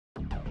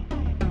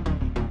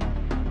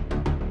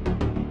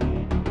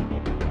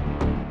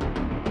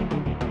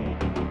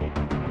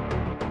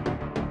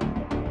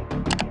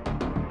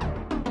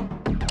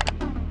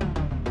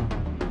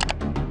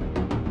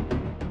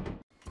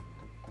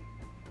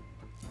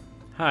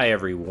Hi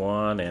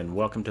everyone, and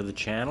welcome to the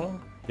channel.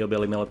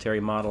 Hillbilly Military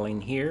Modeling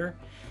here,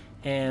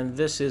 and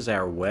this is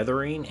our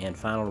weathering and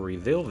final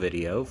reveal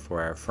video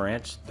for our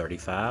France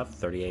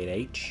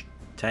 35-38H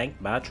tank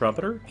by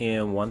Trumpeter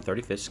in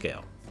 1/35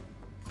 scale.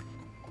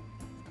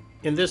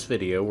 In this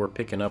video we're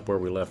picking up where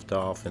we left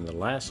off in the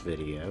last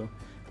video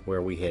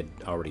where we had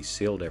already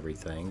sealed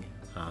everything.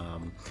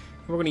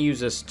 We're going to use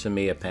this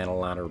Tamiya panel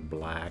liner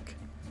black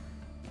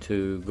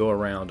to go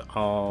around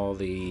all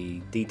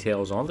the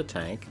details on the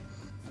tank.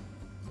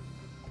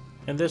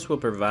 And this will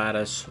provide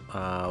us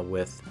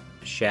with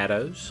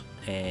shadows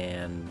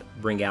and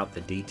bring out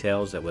the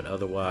details that would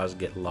otherwise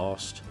get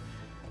lost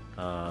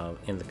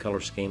in the color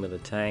scheme of the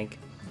tank.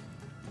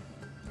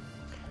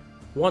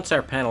 Once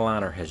our panel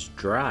liner has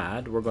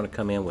dried, we're going to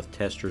come in with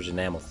Testor's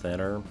enamel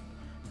thinner,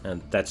 and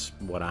that's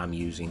what I'm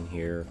using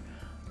here.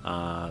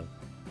 And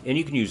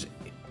you can use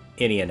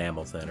any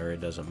enamel thinner, it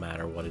doesn't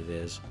matter what it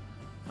is.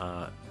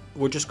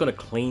 We're just going to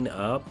clean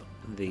up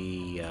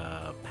the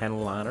panel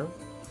liner.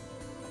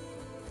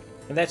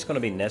 And that's going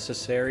to be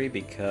necessary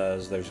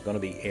because there's going to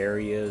be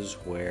areas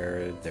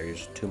where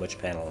there's too much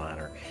panel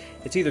liner.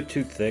 It's either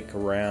too thick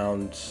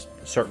around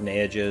certain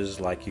edges,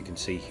 like you can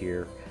see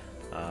here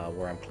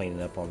where I'm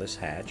cleaning up on this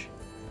hatch,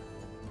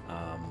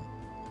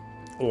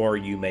 or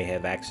you may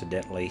have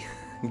accidentally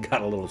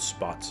got a little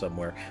spot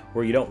somewhere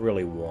where you don't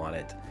really want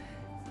it.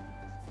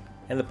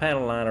 And the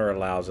panel liner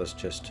allows us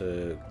just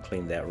to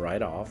clean that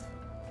right off.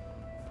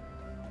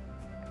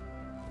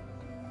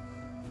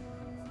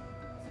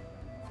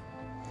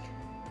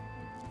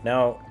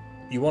 Now,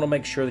 you want to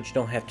make sure that you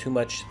don't have too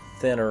much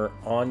thinner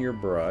on your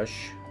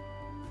brush,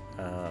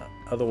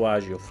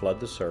 otherwise you'll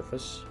flood the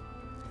surface.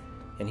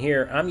 And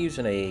here I'm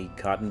using a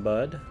cotton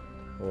bud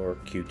or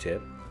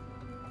Q-tip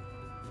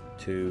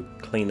to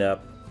clean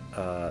up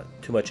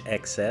too much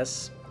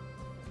excess.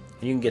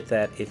 And you can get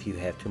that if you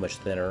have too much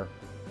thinner,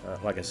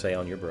 like I say,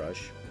 on your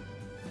brush.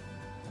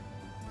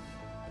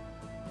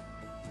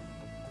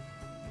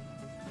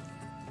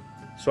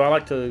 So I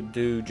like to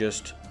do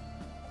just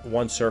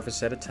one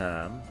surface at a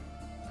time,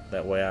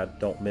 that way I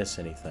don't miss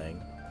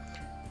anything.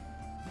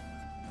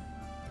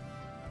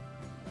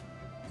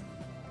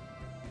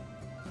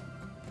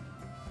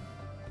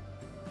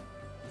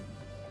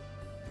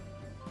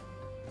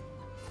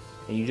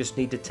 And you just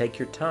need to take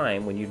your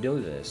time when you do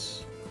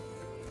this.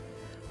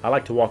 I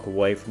like to walk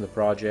away from the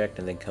project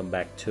and then come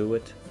back to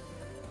it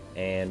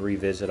and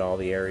revisit all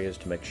the areas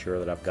to make sure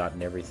that I've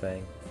gotten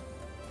everything.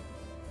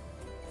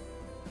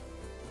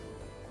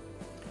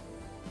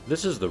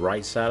 This is the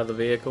right side of the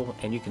vehicle,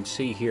 and you can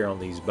see here on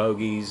these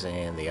bogies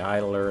and the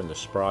idler and the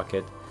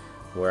sprocket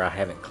where I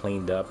haven't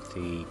cleaned up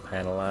the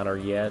panel liner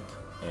yet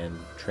and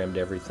trimmed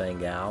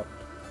everything out.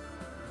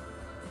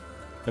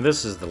 And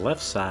this is the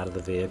left side of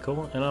the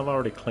vehicle, and I've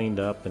already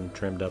cleaned up and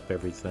trimmed up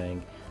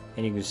everything,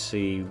 and you can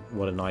see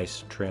what a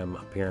nice trim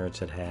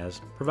appearance it has,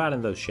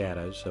 providing those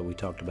shadows that we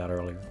talked about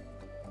earlier.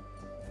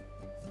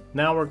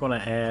 Now we're going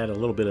to add a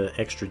little bit of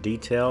extra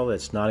detail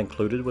that's not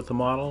included with the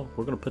model.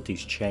 We're going to put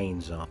these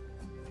chains on.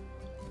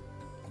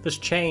 This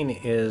chain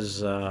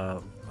is, I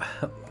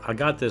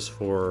got this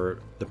for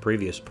the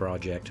previous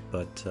project,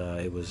 but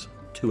it was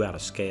too out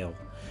of scale.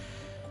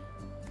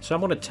 So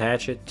I'm going to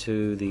attach it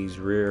to these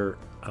rear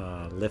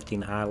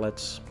lifting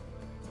eyelets.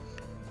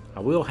 I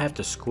will have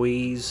to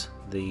squeeze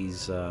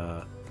these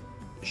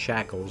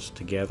shackles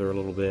together a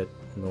little bit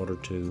in order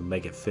to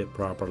make it fit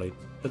properly,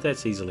 but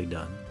that's easily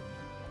done.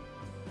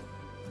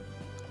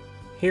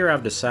 Here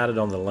I've decided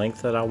on the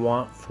length that I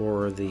want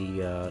for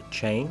the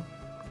chain.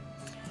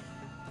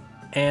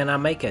 And I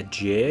make a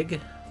jig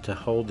to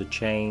hold the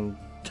chain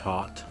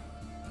taut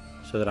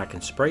so that I can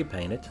spray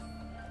paint it.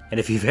 And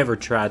if you've ever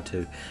tried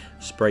to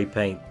spray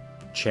paint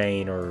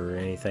chain or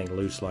anything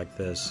loose like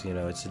this, you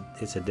know,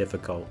 it's a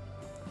difficult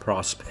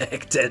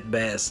prospect at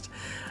best.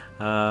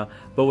 But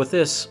with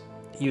this,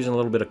 using a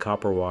little bit of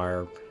copper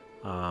wire,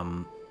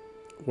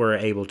 we're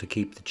able to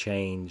keep the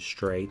chain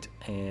straight,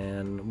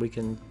 and we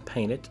can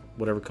paint it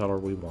whatever color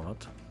we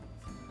want.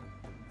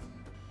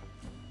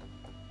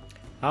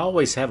 I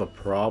always have a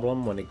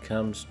problem when it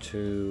comes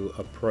to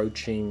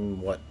approaching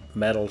what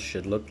metal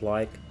should look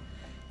like.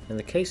 In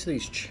the case of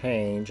these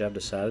chains, I've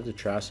decided to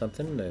try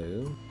something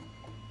new.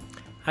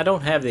 I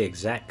don't have the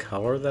exact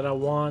color that I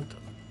want,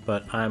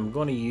 but I'm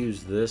going to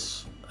use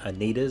this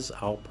Anita's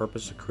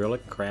all-purpose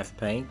acrylic craft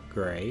paint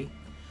gray,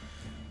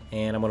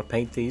 and I'm going to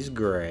paint these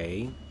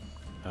gray,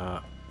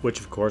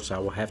 which of course I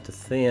will have to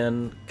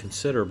thin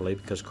considerably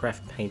because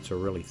craft paints are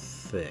really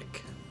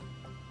thick.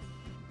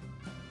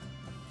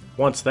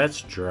 Once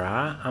that's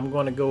dry, I'm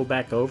going to go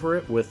back over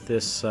it with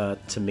this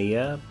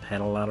Tamiya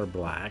panel liner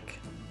black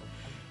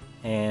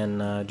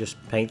and just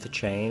paint the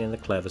chain and the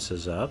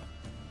clevises up.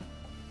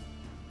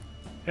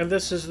 And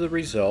this is the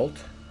result.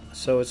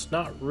 So it's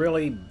not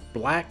really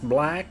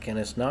black and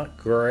it's not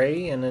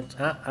gray, and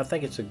I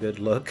think it's a good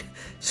look,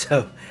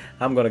 so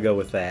I'm going to go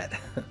with that.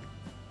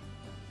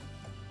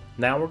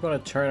 Now we're going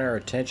to turn our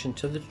attention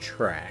to the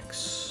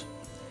tracks.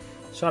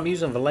 So I'm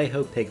using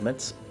Vallejo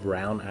pigments,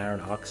 brown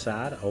iron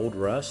oxide, old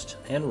rust,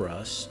 and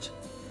rust.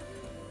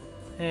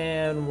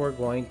 and we're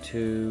going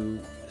to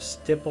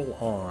stipple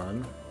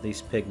on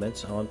these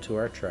pigments onto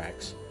our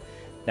tracks.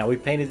 Now, we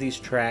painted these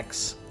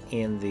tracks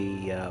in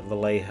the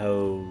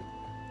Vallejo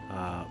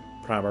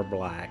primer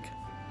black,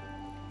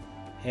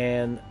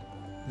 and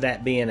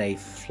that being a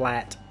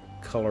flat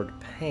colored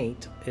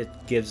paint, it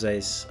gives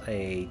us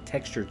a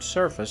textured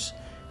surface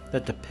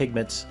that the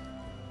pigments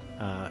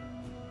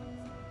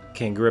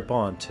can grip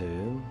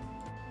onto.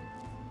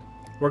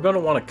 We're going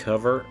to want to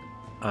cover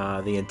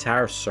the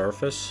entire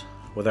surface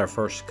with our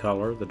first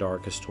color, the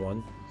darkest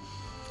one,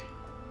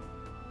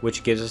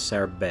 which gives us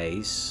our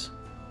base.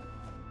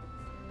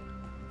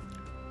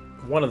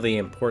 One of the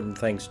important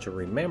things to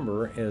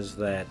remember is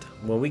that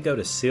when we go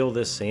to seal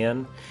this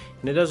in,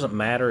 and it doesn't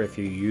matter if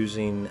you're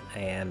using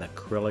an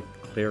acrylic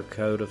clear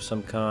coat of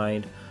some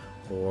kind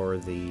or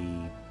the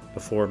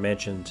before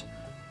mentioned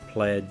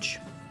Pledge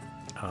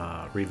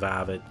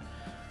Revive It,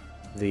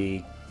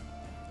 the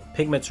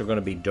pigments are going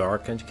to be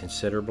darkened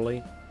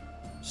considerably.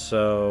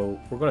 So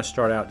we're going to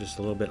start out just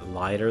a little bit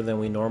lighter than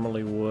we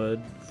normally would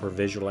for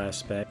visual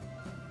aspect.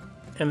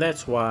 And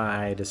that's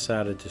why I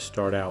decided to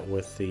start out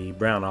with the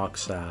brown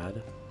oxide.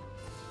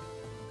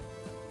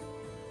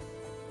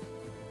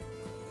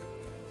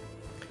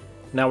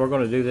 Now we're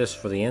going to do this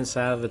for the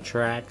inside of the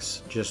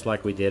tracks just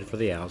like we did for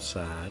the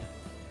outside.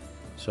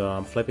 So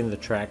I'm flipping the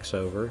tracks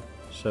over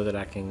so that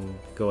I can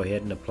go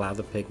ahead and apply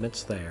the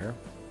pigments there.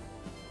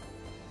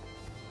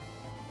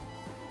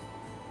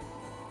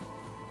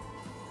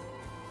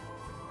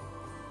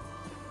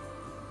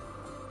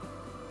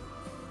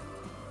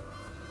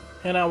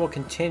 And I will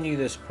continue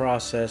this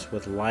process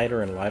with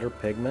lighter and lighter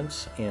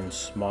pigments in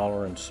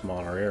smaller and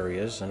smaller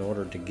areas in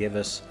order to give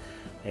us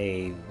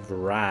a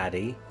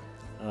variety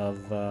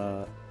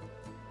of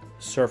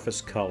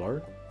surface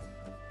color.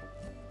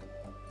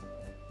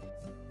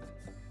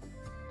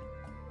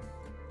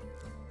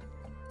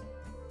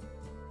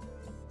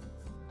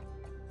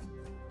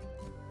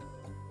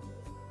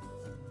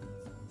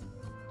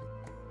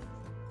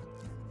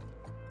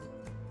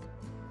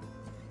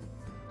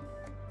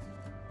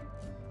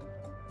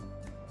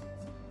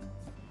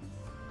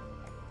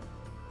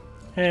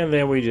 And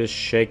then we just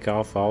shake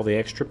off all the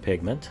extra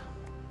pigment.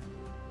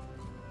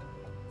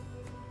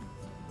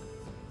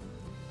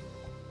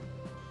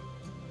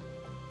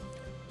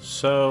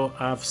 So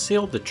I've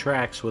sealed the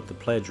tracks with the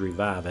Pledge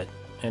Revive It,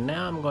 and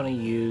now I'm going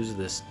to use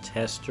this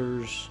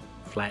Tester's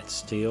flat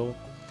steel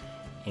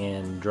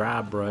and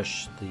dry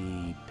brush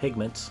the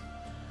pigments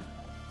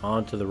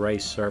onto the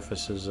raised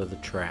surfaces of the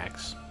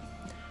tracks.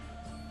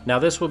 Now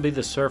this will be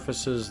the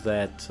surfaces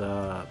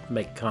that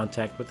make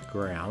contact with the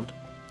ground.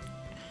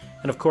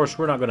 And of course,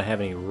 we're not going to have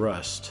any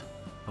rust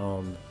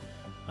on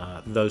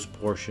those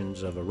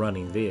portions of a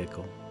running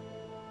vehicle.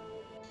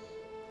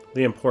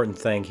 The important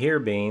thing here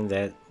being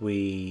that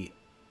we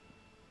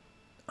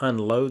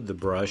unload the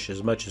brush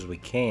as much as we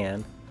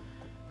can,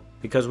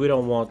 because we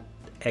don't want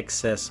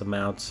excess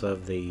amounts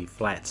of the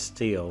flat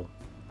steel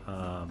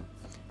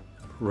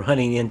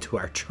running into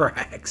our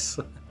tracks.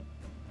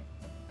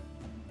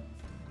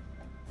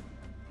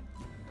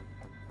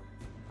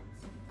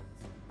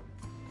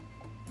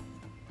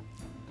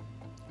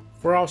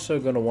 We're also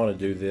going to want to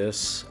do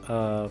this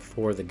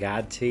for the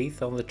guide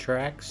teeth on the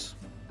tracks,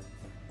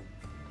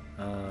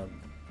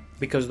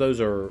 because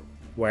those are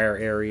wear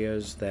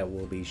areas that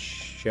will be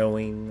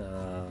showing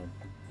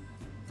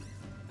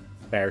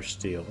bare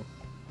steel.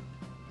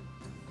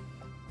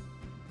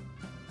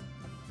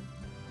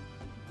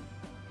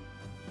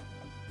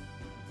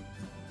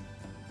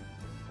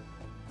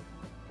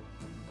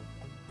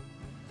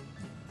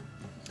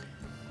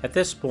 At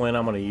this point,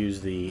 I'm going to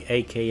use the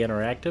AK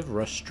Interactive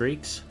Rust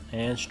Streaks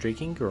and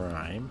Streaking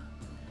Grime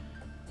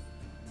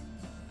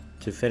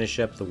to finish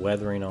up the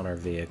weathering on our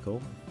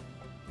vehicle.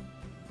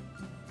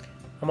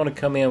 I'm going to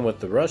come in with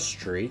the Rust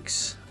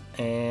Streaks,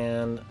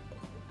 and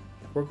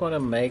we're going to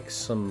make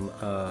some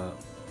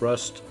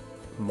rust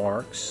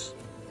marks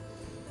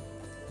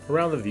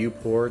around the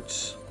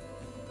viewports,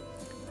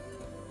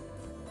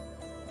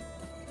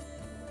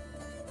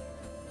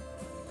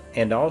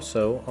 and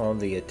also on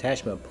the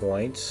attachment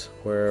points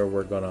where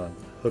we're going to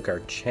hook our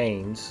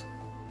chains.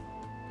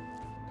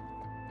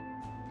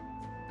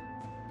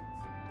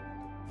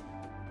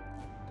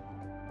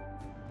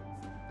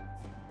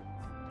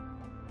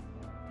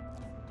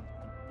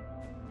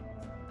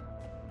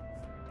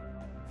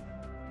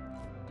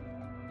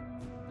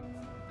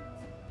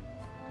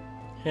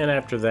 And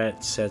after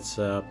that sets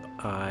up,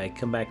 I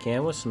come back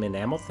in with some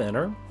enamel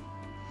thinner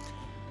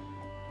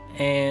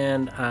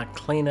and I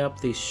clean up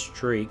these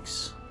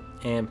streaks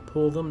and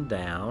pull them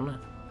down,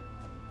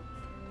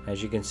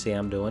 as you can see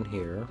I'm doing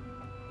here.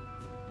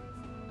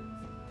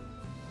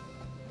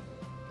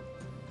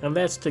 And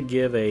that's to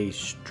give a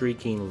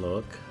streaking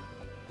look,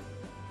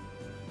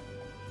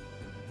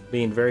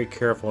 being very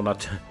careful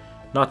not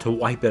to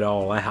wipe it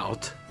all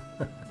out.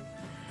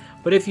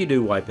 But if you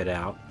do wipe it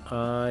out,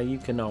 you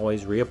can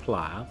always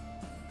reapply.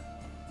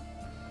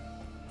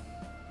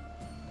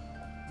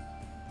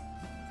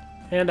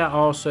 And I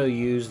also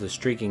use the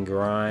Streaking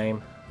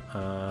Grime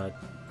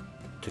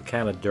to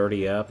kind of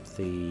dirty up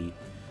the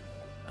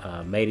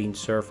mating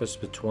surface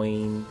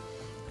between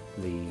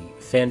the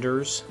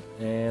fenders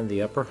and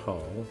the upper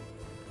hull,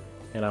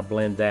 and I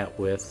blend that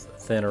with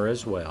thinner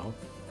as well.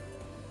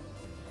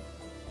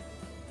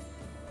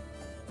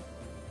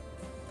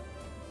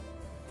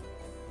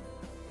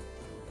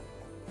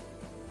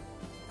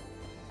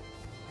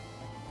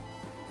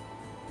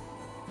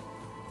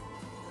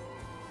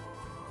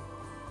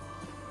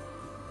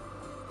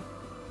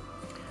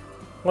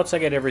 Once I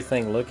get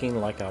everything looking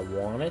like I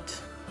want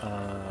it,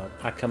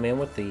 I come in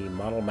with the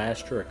Model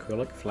Master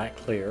acrylic flat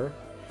clear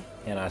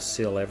and I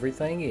seal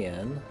everything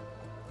in.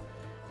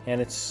 And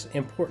it's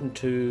important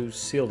to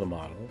seal the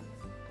model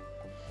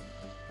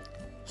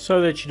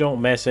so that you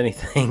don't mess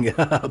anything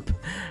up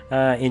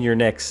in your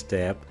next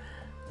step,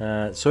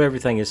 so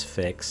everything is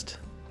fixed.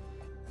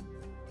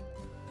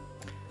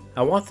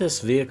 I want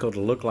this vehicle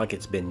to look like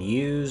it's been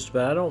used,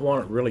 but I don't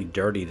want it really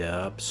dirtied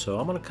up, so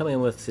I'm going to come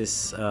in with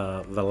this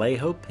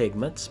Vallejo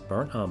Pigments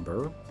Burnt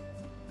Umber,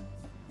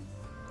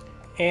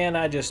 and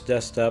I just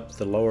dust up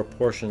the lower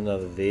portion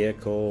of the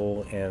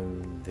vehicle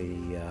and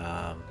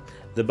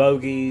the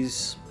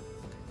bogies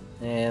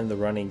and the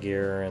running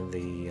gear and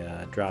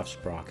the drive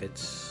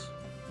sprockets.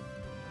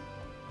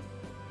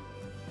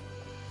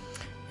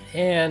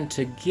 And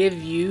to give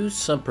you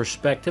some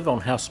perspective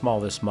on how small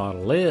this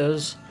model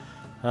is,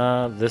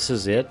 this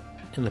is it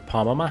in the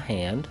palm of my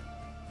hand,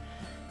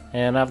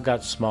 and I've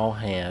got small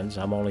hands.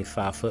 I'm only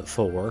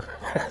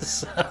 5'4",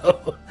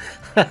 so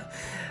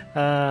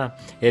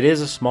it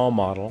is a small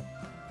model.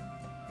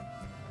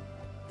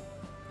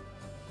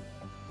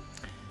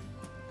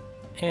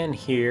 And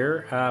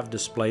here I've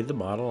displayed the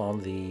model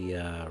on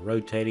the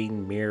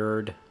rotating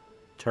mirrored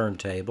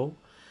turntable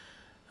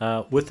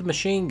with the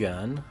machine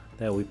gun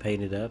that we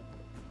painted up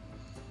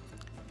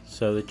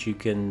so that you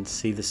can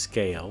see the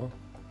scale.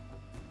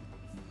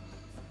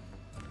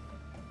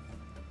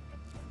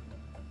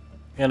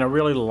 And I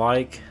really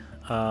like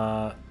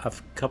a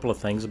couple of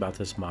things about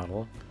this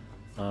model.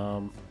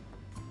 I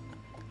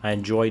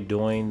enjoy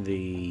doing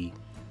the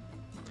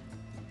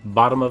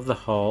bottom of the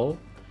hull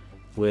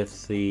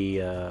with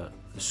the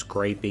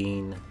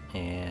scraping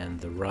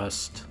and the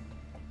rust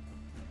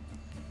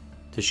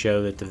to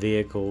show that the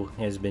vehicle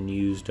has been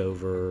used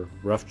over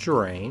rough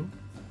terrain.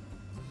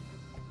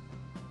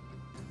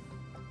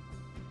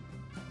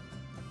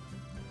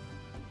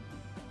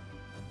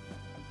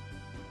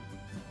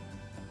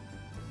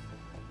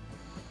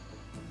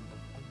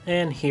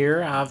 And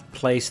here I've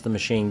placed the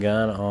machine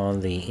gun on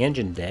the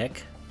engine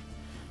deck,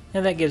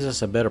 and that gives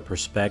us a better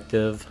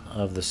perspective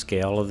of the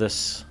scale of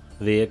this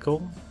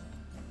vehicle.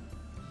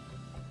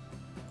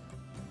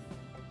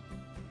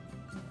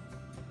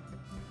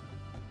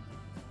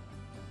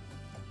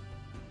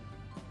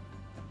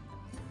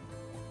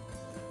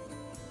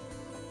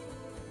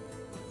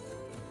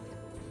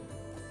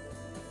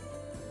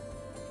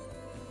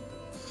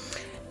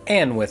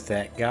 And with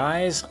that,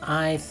 guys,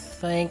 I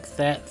think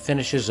that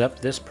finishes up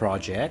this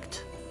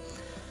project.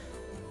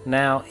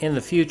 Now, in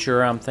the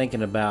future, I'm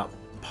thinking about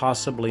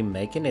possibly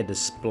making a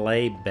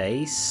display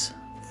base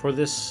for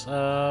this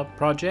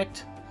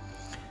project.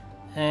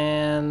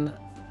 And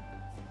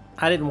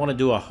I didn't want to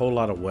do a whole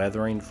lot of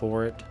weathering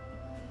for it.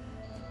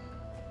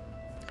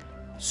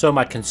 So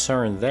my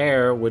concern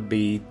there would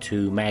be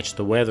to match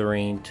the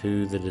weathering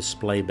to the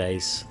display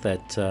base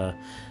that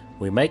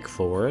we make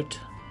for it.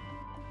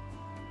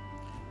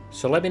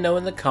 So let me know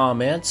in the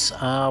comments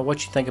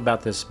what you think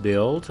about this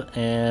build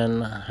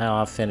and how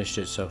I've finished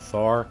it so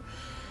far,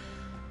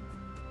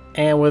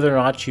 and whether or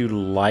not you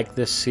like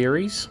this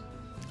series.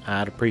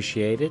 I'd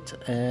appreciate it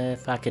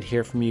if I could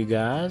hear from you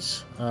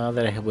guys.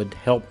 That would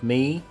help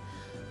me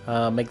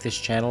make this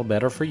channel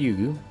better for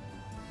you.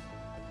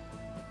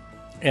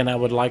 And I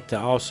would like to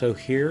also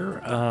hear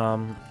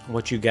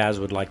what you guys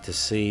would like to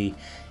see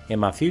in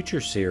my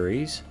future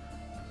series.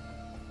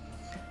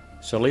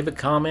 So leave a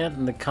comment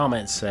in the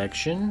comment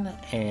section,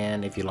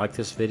 and if you like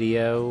this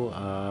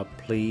video,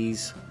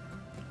 please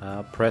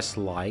press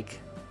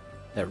like.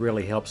 That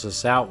really helps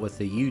us out with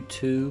the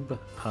YouTube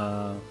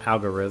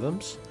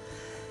algorithms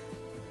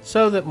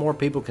so that more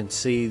people can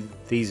see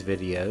these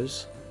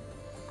videos.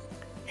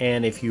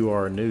 And if you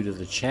are new to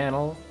the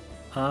channel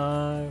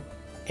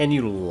and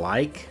you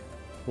like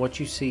what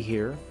you see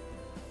here,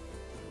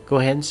 go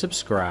ahead and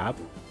subscribe.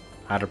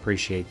 I'd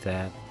appreciate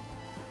that.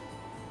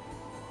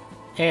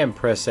 And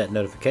press that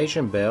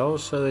notification bell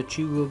so that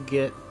you will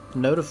get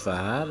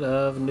notified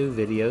of new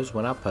videos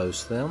when I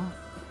post them.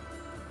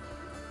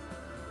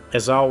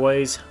 As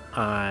always,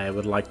 I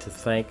would like to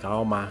thank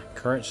all my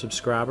current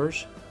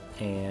subscribers,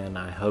 and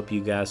I hope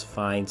you guys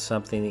find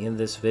something in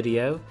this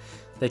video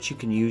that you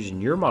can use in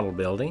your model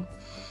building.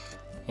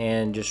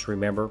 And just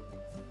remember,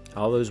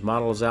 all those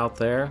models out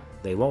there,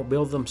 they won't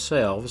build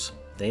themselves,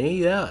 they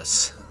need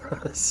us.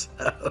 So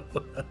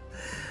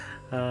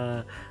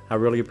I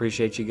really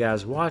appreciate you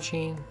guys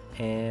watching,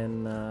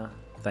 and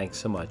thanks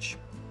so much.